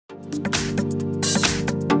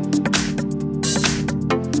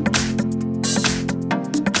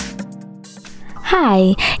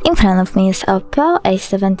Hi, in front of me is OPPO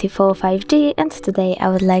A74 5G, and today I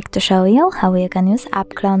would like to show you how you can use App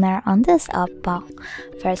Cloner on this OPPO.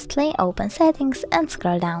 Firstly, open Settings and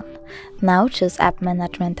scroll down. Now choose App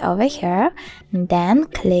Management over here, then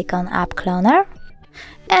click on App Cloner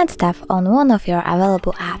and tap on one of your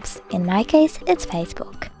available apps. In my case, it's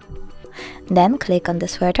Facebook. Then click on the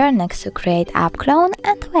sweater next to Create App Clone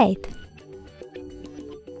and wait.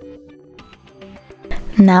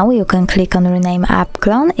 Now you can click on Rename App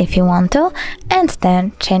Clone if you want to, and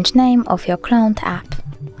then change name of your cloned app.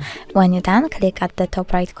 When you're done, click at the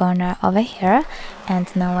top right corner over here,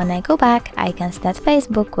 and now when I go back, I can see that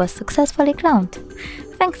Facebook was successfully cloned.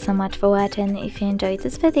 Thanks so much for watching. If you enjoyed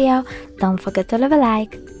this video, don't forget to leave a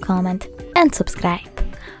like, comment and subscribe.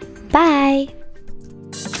 Bye!